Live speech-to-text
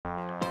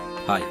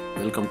Hi,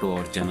 welcome to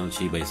our channel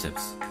She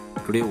Biceps.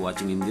 Today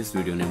watching in this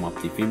video name of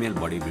the female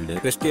bodybuilder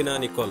Kristina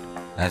Nichole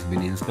has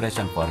been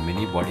inspiration for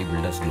many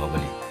bodybuilders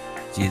globally.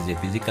 She is a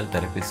physical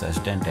therapist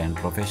assistant and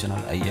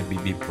professional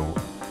fbb pro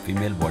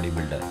female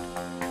bodybuilder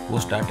who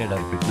started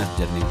her fitness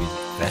journey with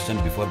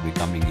fashion before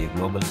becoming a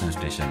global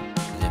sensation.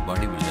 As a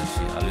bodybuilder,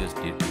 she always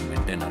did to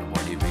maintain her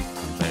body weight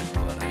compared to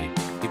her height,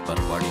 keep her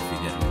body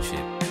figure in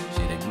shape.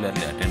 She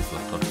regularly attends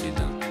workout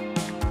seasons